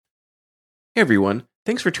Hey everyone,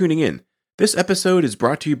 thanks for tuning in. This episode is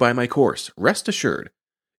brought to you by my course, Rest Assured.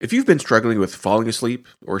 If you've been struggling with falling asleep,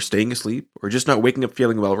 or staying asleep, or just not waking up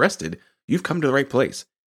feeling well rested, you've come to the right place.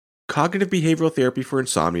 Cognitive behavioral therapy for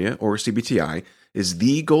insomnia, or CBTI, is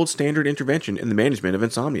the gold standard intervention in the management of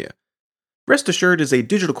insomnia. Rest Assured is a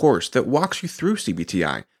digital course that walks you through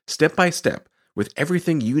CBTI, step by step, with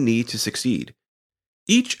everything you need to succeed.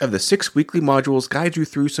 Each of the 6 weekly modules guides you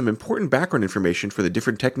through some important background information for the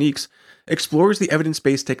different techniques, explores the evidence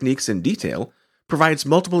based techniques in detail, provides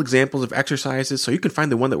multiple examples of exercises so you can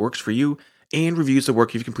find the one that works for you, and reviews the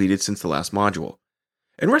work you've completed since the last module.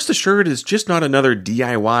 And Rest Assured is just not another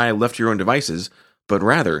DIY left to your own devices, but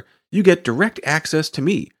rather, you get direct access to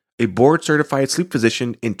me, a board certified sleep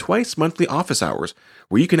physician, in twice monthly office hours,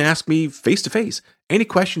 where you can ask me face to face any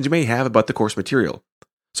questions you may have about the course material.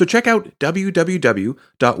 So check out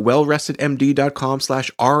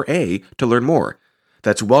www.wellrestedmd.com/RA to learn more.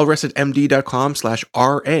 That's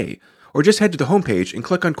wellrestedmd.com/RA, or just head to the homepage and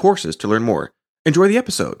click on courses to learn more. Enjoy the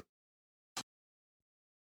episode.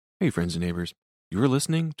 Hey friends and neighbors, you're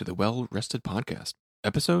listening to the Well Rested Podcast,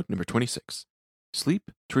 episode number 26,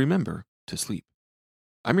 Sleep to Remember to Sleep.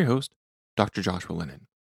 I'm your host, Dr. Joshua Lennon.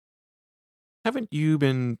 Haven't you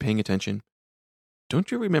been paying attention?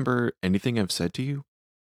 Don't you remember anything I've said to you?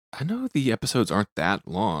 I know the episodes aren't that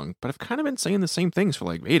long, but I've kind of been saying the same things for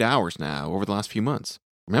like 8 hours now over the last few months.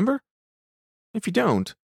 Remember? If you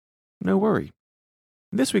don't, no worry.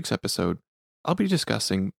 In this week's episode, I'll be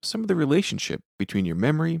discussing some of the relationship between your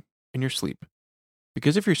memory and your sleep.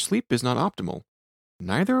 Because if your sleep is not optimal,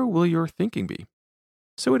 neither will your thinking be.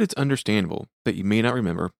 So it is understandable that you may not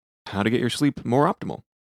remember how to get your sleep more optimal.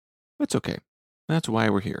 It's okay. That's why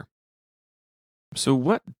we're here. So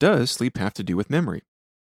what does sleep have to do with memory?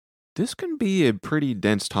 This can be a pretty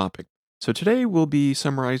dense topic, so today we'll be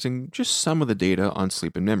summarizing just some of the data on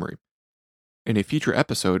sleep and memory. In a future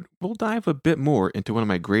episode, we'll dive a bit more into one of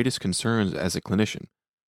my greatest concerns as a clinician,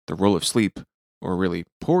 the role of sleep, or really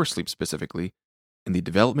poor sleep specifically, in the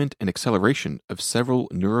development and acceleration of several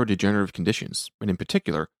neurodegenerative conditions, and in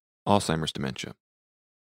particular, Alzheimer's dementia.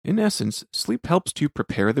 In essence, sleep helps to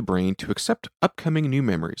prepare the brain to accept upcoming new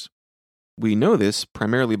memories. We know this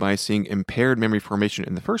primarily by seeing impaired memory formation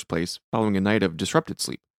in the first place following a night of disrupted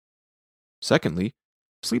sleep. Secondly,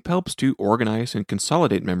 sleep helps to organize and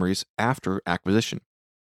consolidate memories after acquisition,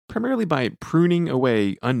 primarily by pruning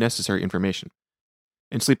away unnecessary information.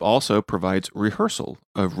 And sleep also provides rehearsal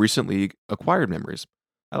of recently acquired memories,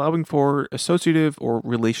 allowing for associative or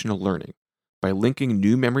relational learning by linking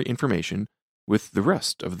new memory information with the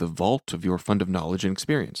rest of the vault of your fund of knowledge and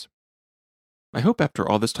experience. I hope after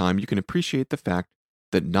all this time you can appreciate the fact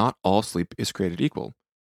that not all sleep is created equal.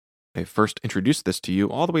 I first introduced this to you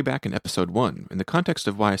all the way back in episode 1 in the context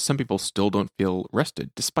of why some people still don't feel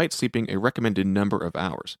rested despite sleeping a recommended number of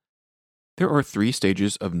hours. There are 3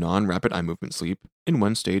 stages of non-rapid eye movement sleep and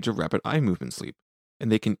 1 stage of rapid eye movement sleep, and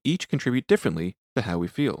they can each contribute differently to how we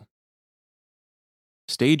feel.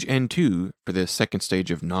 Stage N2, for the second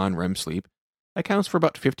stage of non-REM sleep, accounts for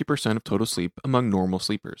about 50% of total sleep among normal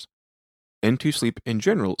sleepers. N2 sleep in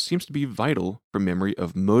general seems to be vital for memory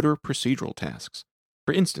of motor procedural tasks.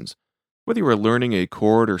 For instance, whether you are learning a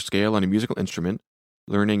chord or scale on a musical instrument,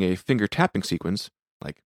 learning a finger tapping sequence,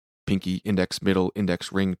 like pinky, index, middle,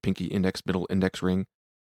 index, ring, pinky, index, middle, index, ring,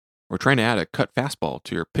 or trying to add a cut fastball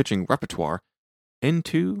to your pitching repertoire,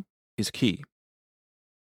 N2 is key.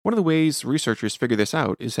 One of the ways researchers figure this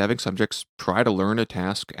out is having subjects try to learn a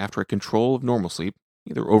task after a control of normal sleep,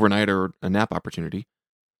 either overnight or a nap opportunity,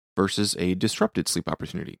 versus a disrupted sleep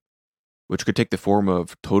opportunity, which could take the form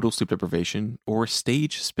of total sleep deprivation or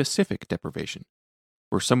stage-specific deprivation,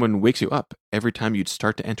 where someone wakes you up every time you'd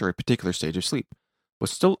start to enter a particular stage of sleep, but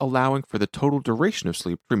still allowing for the total duration of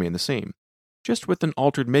sleep to remain the same, just with an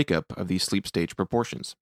altered makeup of these sleep stage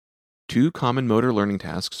proportions. 2 common motor learning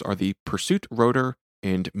tasks are the pursuit rotor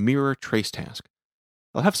and mirror trace task.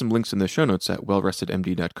 I'll have some links in the show notes at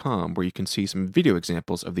wellrestedmd.com where you can see some video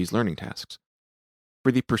examples of these learning tasks.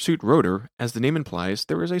 For the pursuit rotor, as the name implies,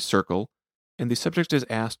 there is a circle, and the subject is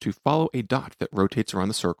asked to follow a dot that rotates around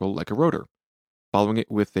the circle like a rotor, following it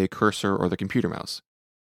with a cursor or the computer mouse.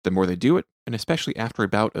 The more they do it, and especially after a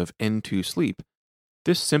bout of N2 sleep,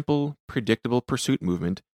 this simple, predictable pursuit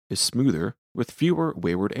movement is smoother with fewer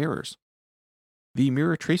wayward errors. The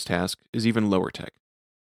mirror trace task is even lower tech.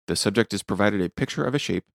 The subject is provided a picture of a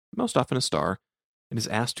shape, most often a star, and is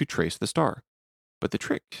asked to trace the star. But the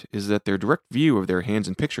trick is that their direct view of their hands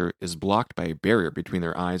and picture is blocked by a barrier between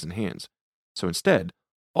their eyes and hands. So instead,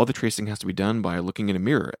 all the tracing has to be done by looking in a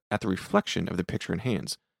mirror at the reflection of the picture and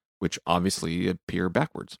hands, which obviously appear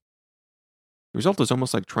backwards. The result is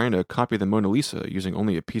almost like trying to copy the Mona Lisa using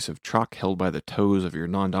only a piece of chalk held by the toes of your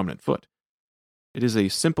non-dominant foot. It is a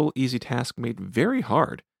simple, easy task made very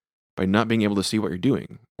hard by not being able to see what you're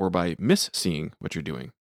doing, or by mis-seeing what you're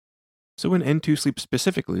doing. So when N2 sleep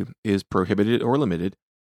specifically is prohibited or limited,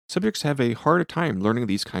 subjects have a harder time learning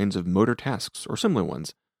these kinds of motor tasks or similar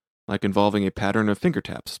ones, like involving a pattern of finger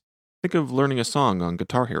taps. Think of learning a song on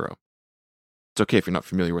Guitar Hero. It's okay if you're not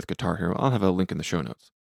familiar with Guitar Hero, I'll have a link in the show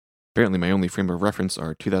notes. Apparently my only frame of reference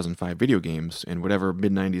are 2005 video games and whatever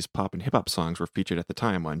mid-90s pop and hip-hop songs were featured at the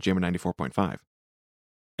time on Jammer 94.5.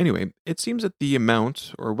 Anyway, it seems that the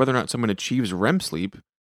amount, or whether or not someone achieves REM sleep,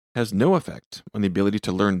 has no effect on the ability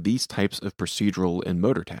to learn these types of procedural and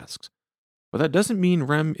motor tasks. But that doesn't mean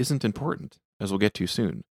REM isn't important, as we'll get to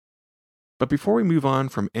soon. But before we move on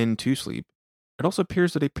from N2 sleep, it also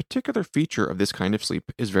appears that a particular feature of this kind of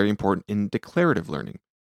sleep is very important in declarative learning.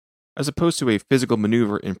 As opposed to a physical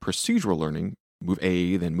maneuver in procedural learning, move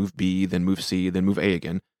A, then move B, then move C, then move A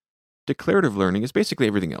again, declarative learning is basically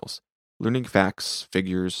everything else, learning facts,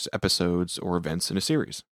 figures, episodes, or events in a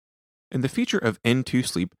series. And the feature of N2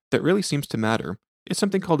 sleep that really seems to matter is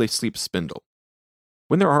something called a sleep spindle.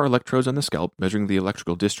 When there are electrodes on the scalp measuring the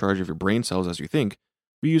electrical discharge of your brain cells as you think,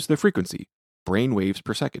 we use the frequency, brain waves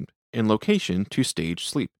per second, and location to stage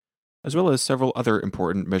sleep, as well as several other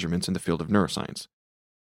important measurements in the field of neuroscience.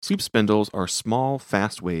 Sleep spindles are small,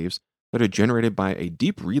 fast waves that are generated by a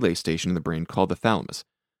deep relay station in the brain called the thalamus,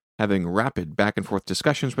 having rapid back and forth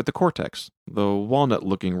discussions with the cortex, the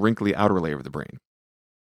walnut-looking wrinkly outer layer of the brain.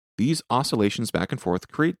 These oscillations back and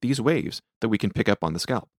forth create these waves that we can pick up on the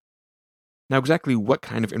scalp. Now, exactly what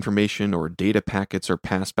kind of information or data packets are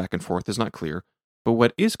passed back and forth is not clear, but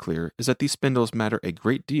what is clear is that these spindles matter a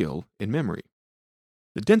great deal in memory.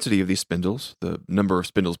 The density of these spindles, the number of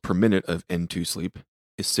spindles per minute of N2 sleep,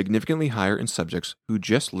 is significantly higher in subjects who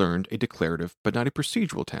just learned a declarative but not a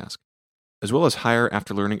procedural task, as well as higher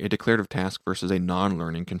after learning a declarative task versus a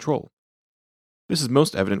non-learning control. This is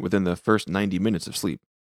most evident within the first 90 minutes of sleep.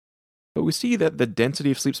 But we see that the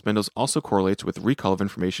density of sleep spindles also correlates with recall of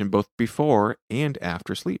information both before and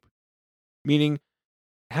after sleep. Meaning,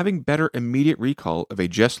 having better immediate recall of a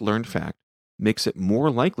just learned fact makes it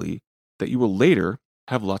more likely that you will later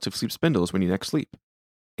have lots of sleep spindles when you next sleep.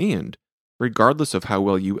 And, regardless of how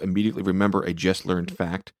well you immediately remember a just learned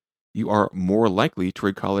fact, you are more likely to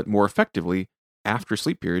recall it more effectively after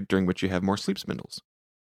sleep period during which you have more sleep spindles.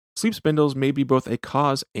 Sleep spindles may be both a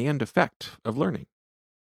cause and effect of learning.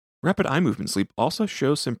 Rapid eye movement sleep also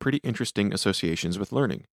shows some pretty interesting associations with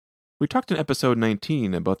learning. We talked in episode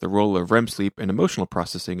 19 about the role of REM sleep in emotional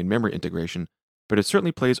processing and memory integration, but it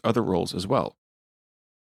certainly plays other roles as well.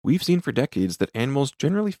 We've seen for decades that animals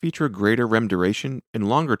generally feature greater REM duration and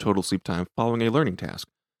longer total sleep time following a learning task,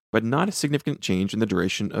 but not a significant change in the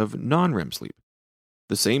duration of non-REM sleep.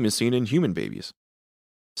 The same is seen in human babies.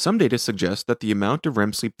 Some data suggest that the amount of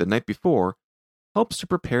REM sleep the night before helps to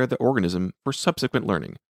prepare the organism for subsequent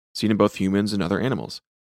learning, seen in both humans and other animals.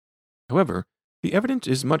 However, the evidence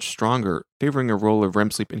is much stronger, favoring a role of REM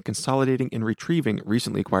sleep in consolidating and retrieving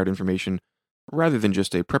recently acquired information rather than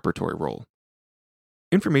just a preparatory role.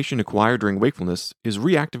 Information acquired during wakefulness is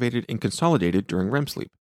reactivated and consolidated during REM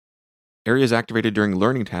sleep. Areas activated during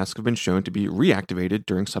learning tasks have been shown to be reactivated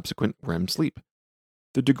during subsequent REM sleep.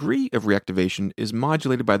 The degree of reactivation is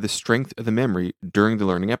modulated by the strength of the memory during the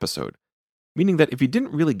learning episode, meaning that if you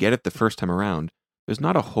didn't really get it the first time around, there's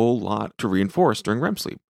not a whole lot to reinforce during REM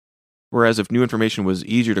sleep. Whereas if new information was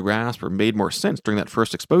easier to grasp or made more sense during that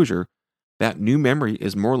first exposure, that new memory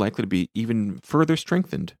is more likely to be even further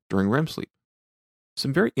strengthened during REM sleep.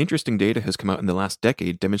 Some very interesting data has come out in the last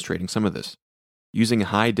decade demonstrating some of this. Using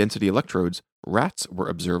high-density electrodes, rats were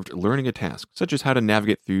observed learning a task, such as how to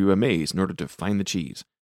navigate through a maze in order to find the cheese.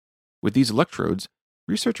 With these electrodes,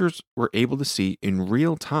 researchers were able to see in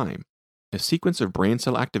real time a sequence of brain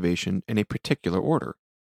cell activation in a particular order.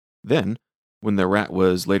 Then, when the rat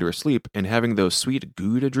was later asleep and having those sweet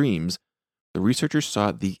Gouda dreams, the researchers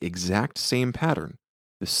saw the exact same pattern,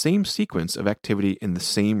 the same sequence of activity in the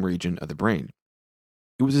same region of the brain.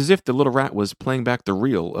 It was as if the little rat was playing back the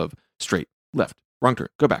reel of straight, left, wrong turn,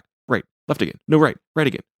 go back, right, left again, no right, right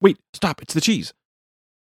again, wait, stop, it's the cheese.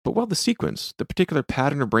 But while the sequence, the particular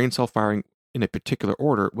pattern of brain cell firing in a particular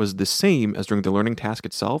order, was the same as during the learning task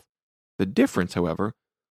itself, the difference, however,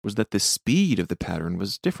 was that the speed of the pattern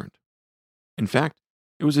was different. In fact,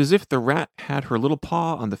 it was as if the rat had her little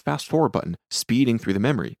paw on the fast-forward button, speeding through the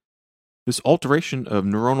memory. This alteration of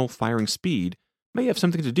neuronal firing speed may have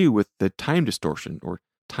something to do with the time distortion or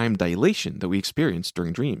time dilation that we experience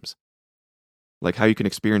during dreams. Like how you can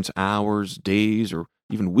experience hours, days, or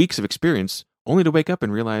even weeks of experience only to wake up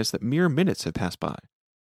and realize that mere minutes have passed by,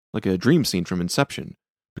 like a dream scene from Inception,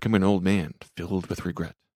 becoming an old man filled with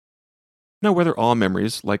regret. Now, whether all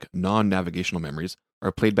memories, like non-navigational memories,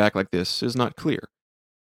 are played back like this is not clear.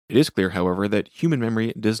 It is clear, however, that human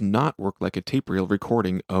memory does not work like a tape reel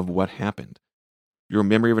recording of what happened. Your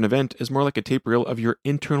memory of an event is more like a tape reel of your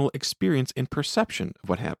internal experience and perception of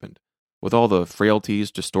what happened, with all the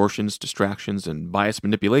frailties, distortions, distractions, and bias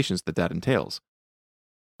manipulations that entails.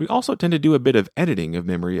 We also tend to do a bit of editing of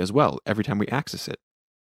memory as well every time we access it,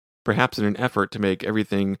 perhaps in an effort to make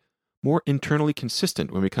everything more internally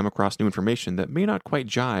consistent when we come across new information that may not quite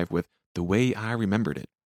jive with the way I remembered it.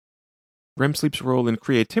 REM sleep's role in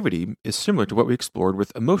creativity is similar to what we explored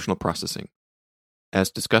with emotional processing. As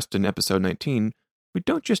discussed in episode 19, we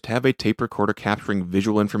don't just have a tape recorder capturing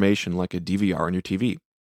visual information like a DVR on your TV.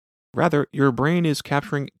 Rather, your brain is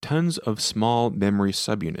capturing tons of small memory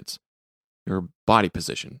subunits. Your body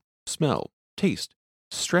position, smell, taste,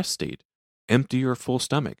 stress state, empty or full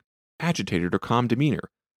stomach, agitated or calm demeanor.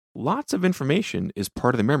 Lots of information is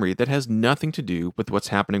part of the memory that has nothing to do with what's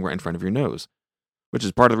happening right in front of your nose, which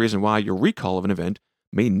is part of the reason why your recall of an event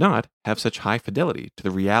may not have such high fidelity to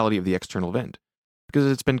the reality of the external event, because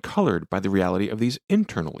it's been colored by the reality of these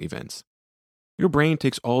internal events. Your brain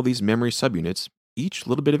takes all these memory subunits, each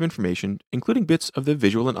little bit of information, including bits of the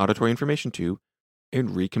visual and auditory information too, and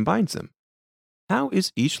recombines them. How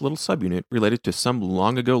is each little subunit related to some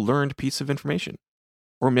long ago learned piece of information,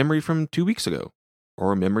 or memory from 2 weeks ago,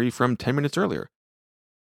 or a memory from 10 minutes earlier?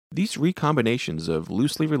 These recombinations of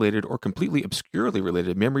loosely related or completely obscurely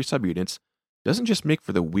related memory subunits doesn't just make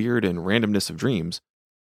for the weird and randomness of dreams,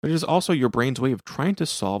 but it is also your brain's way of trying to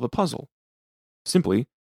solve a puzzle. Simply,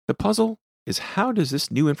 the puzzle is how does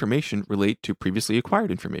this new information relate to previously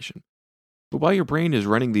acquired information? But while your brain is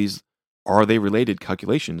running these are they related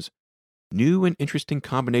calculations, new and interesting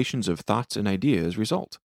combinations of thoughts and ideas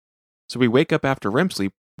result. So we wake up after REM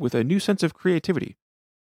sleep with a new sense of creativity.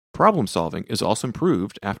 Problem solving is also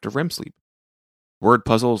improved after REM sleep. Word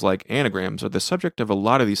puzzles like anagrams are the subject of a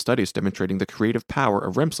lot of these studies demonstrating the creative power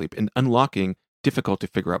of REM sleep in unlocking difficult to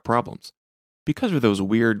figure out problems. Because of those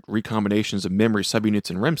weird recombinations of memory subunits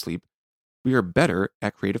in REM sleep, we are better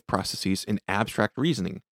at creative processes in abstract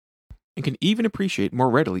reasoning, and can even appreciate more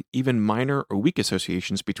readily even minor or weak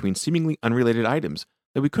associations between seemingly unrelated items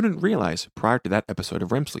that we couldn't realize prior to that episode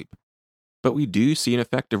of REM sleep. But we do see an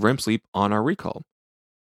effect of REM sleep on our recall.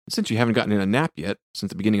 Since you haven't gotten in a nap yet since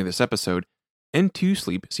the beginning of this episode, N2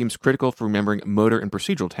 sleep seems critical for remembering motor and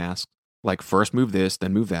procedural tasks, like first move this,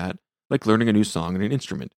 then move that, like learning a new song and an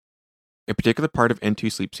instrument. A particular part of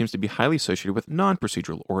N2 sleep seems to be highly associated with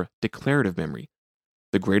non-procedural or declarative memory.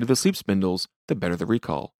 The greater the sleep spindles, the better the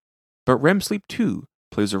recall. But REM sleep too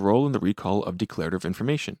plays a role in the recall of declarative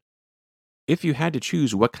information. If you had to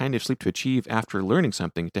choose what kind of sleep to achieve after learning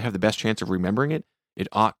something to have the best chance of remembering it, it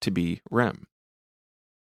ought to be REM.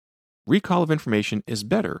 Recall of information is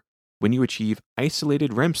better when you achieve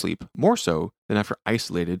isolated REM sleep more so than after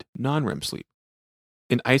isolated non-REM sleep.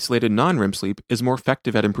 An isolated non-REM sleep is more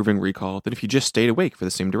effective at improving recall than if you just stayed awake for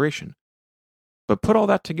the same duration. But put all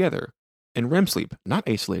that together, and REM sleep, not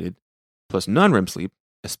isolated, plus non-REM sleep,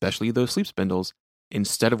 especially those sleep spindles,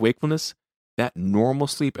 instead of wakefulness, that normal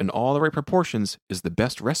sleep in all the right proportions is the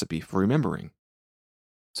best recipe for remembering.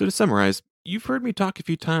 So to summarize, you've heard me talk a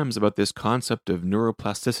few times about this concept of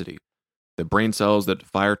neuroplasticity, the brain cells that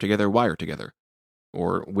fire together wire together,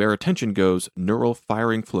 or where attention goes, neural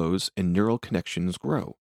firing flows and neural connections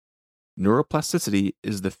grow. Neuroplasticity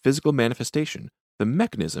is the physical manifestation, the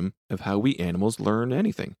mechanism of how we animals learn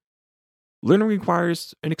anything. Learning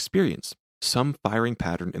requires an experience, some firing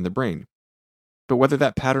pattern in the brain. But whether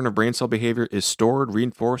that pattern of brain cell behavior is stored,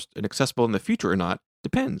 reinforced, and accessible in the future or not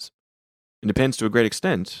depends. It depends to a great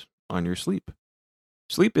extent on your sleep.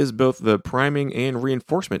 Sleep is both the priming and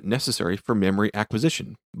reinforcement necessary for memory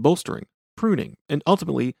acquisition, bolstering, pruning, and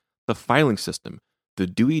ultimately the filing system, the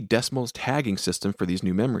Dewey Decimals tagging system for these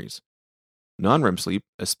new memories. Non-REM sleep,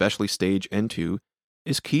 especially stage N2,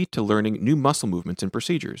 is key to learning new muscle movements and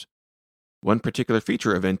procedures. One particular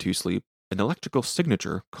feature of N2 sleep, an electrical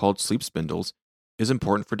signature called sleep spindles, is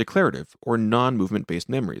important for declarative or non-movement based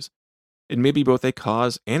memories. It may be both a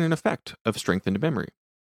cause and an effect of strengthened memory.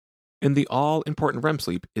 And the all-important REM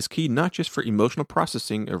sleep is key not just for emotional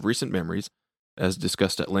processing of recent memories, as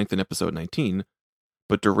discussed at length in episode 19,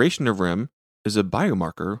 but duration of REM is a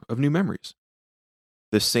biomarker of new memories.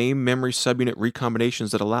 The same memory subunit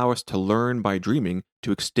recombinations that allow us to learn by dreaming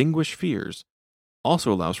to extinguish fears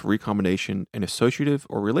also allows for recombination and associative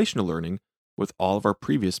or relational learning with all of our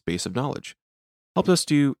previous base of knowledge. Helps us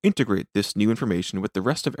to integrate this new information with the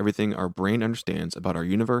rest of everything our brain understands about our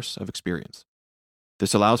universe of experience.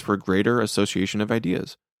 This allows for greater association of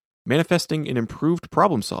ideas, manifesting in improved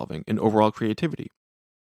problem solving and overall creativity.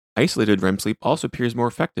 Isolated REM sleep also appears more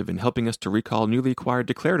effective in helping us to recall newly acquired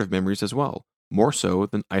declarative memories as well, more so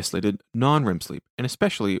than isolated non-REM sleep, and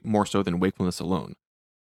especially more so than wakefulness alone.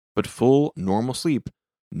 But full, normal sleep,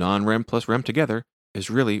 non-REM plus REM together, is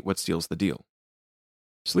really what seals the deal.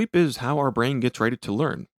 Sleep is how our brain gets ready to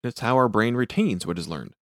learn. It's how our brain retains what is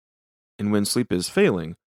learned. And when sleep is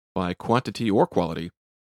failing, by quantity or quality,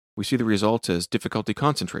 we see the results as difficulty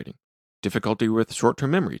concentrating, difficulty with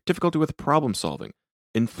short-term memory, difficulty with problem solving,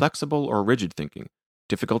 inflexible or rigid thinking,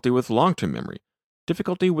 difficulty with long-term memory,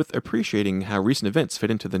 difficulty with appreciating how recent events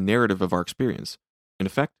fit into the narrative of our experience. In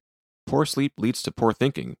effect, poor sleep leads to poor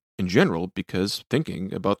thinking in general because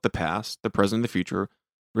thinking about the past, the present, and the future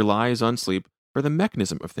relies on sleep for the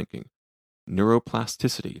mechanism of thinking,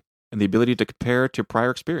 neuroplasticity, and the ability to compare to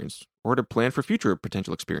prior experience or to plan for future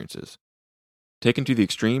potential experiences. Taken to the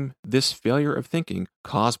extreme, this failure of thinking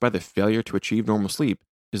caused by the failure to achieve normal sleep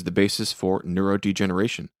is the basis for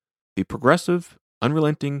neurodegeneration, the progressive,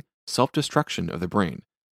 unrelenting self-destruction of the brain,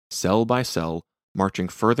 cell by cell, marching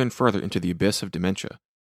further and further into the abyss of dementia.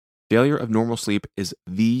 Failure of normal sleep is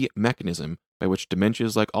the mechanism by which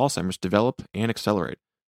dementias like Alzheimer's develop and accelerate,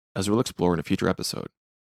 as we'll explore in a future episode.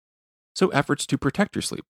 So efforts to protect your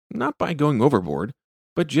sleep, not by going overboard,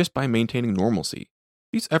 but just by maintaining normalcy.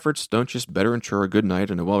 These efforts don't just better ensure a good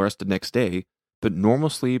night and a well-rested next day, but normal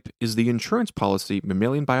sleep is the insurance policy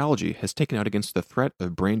mammalian biology has taken out against the threat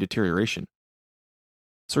of brain deterioration.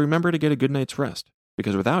 So remember to get a good night's rest,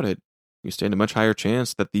 because without it, you stand a much higher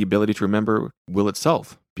chance that the ability to remember will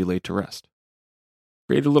itself be laid to rest.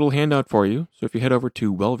 Created a little handout for you, so if you head over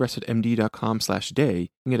to wellrestedmd.com/day, you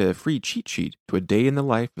can get a free cheat sheet to a day in the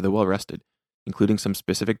life of the well-rested, including some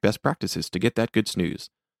specific best practices to get that good snooze.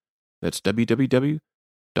 That's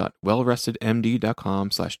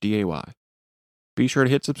www.wellrestedmd.com/day. Be sure to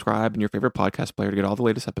hit subscribe in your favorite podcast player to get all the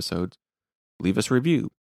latest episodes. Leave us a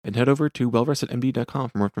review, and head over to wellrestedmd.com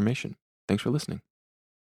for more information. Thanks for listening.